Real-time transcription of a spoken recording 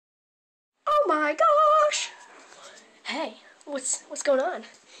my gosh! Hey, what's going on?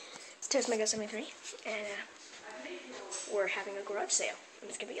 It's Toastmaker73, and we're having a garage sale, and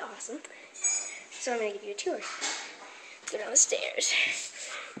it's gonna be awesome. So I'm gonna give you a tour. Let's go down the stairs.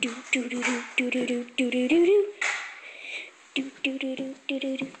 Do do do do do do do do do do do do do do do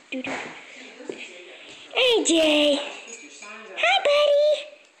do do do do. Hey Jay! Hi buddy!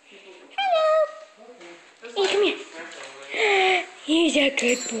 Hello! Hey, come here. He's a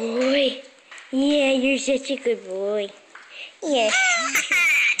good boy. Yeah, you're such a good boy. Yes.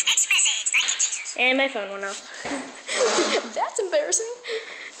 And my phone went off. That's embarrassing.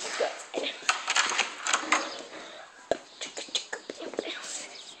 Let's go outside.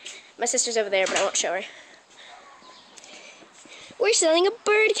 My sister's over there, but I won't show her. We're selling a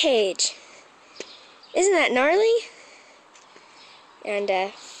bird cage. Isn't that gnarly? And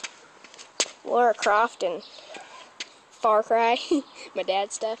Lara Croft and Far Cry, my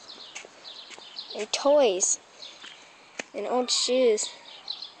dad's stuff, and toys, and old shoes,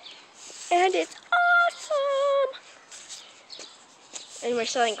 and it's awesome. And we're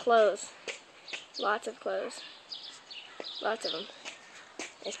selling clothes, lots of clothes, lots of them.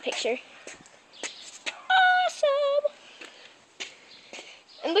 This picture, awesome.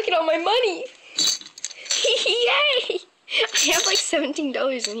 And look at all my money. Yay! I have like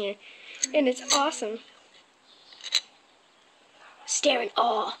 $17 in here, and it's awesome. Stare in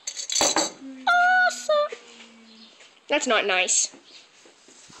awe. Awesome! That's not nice.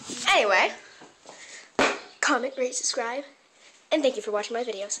 Anyway, comment, rate, subscribe, and thank you for watching my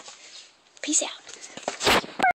videos. Peace out.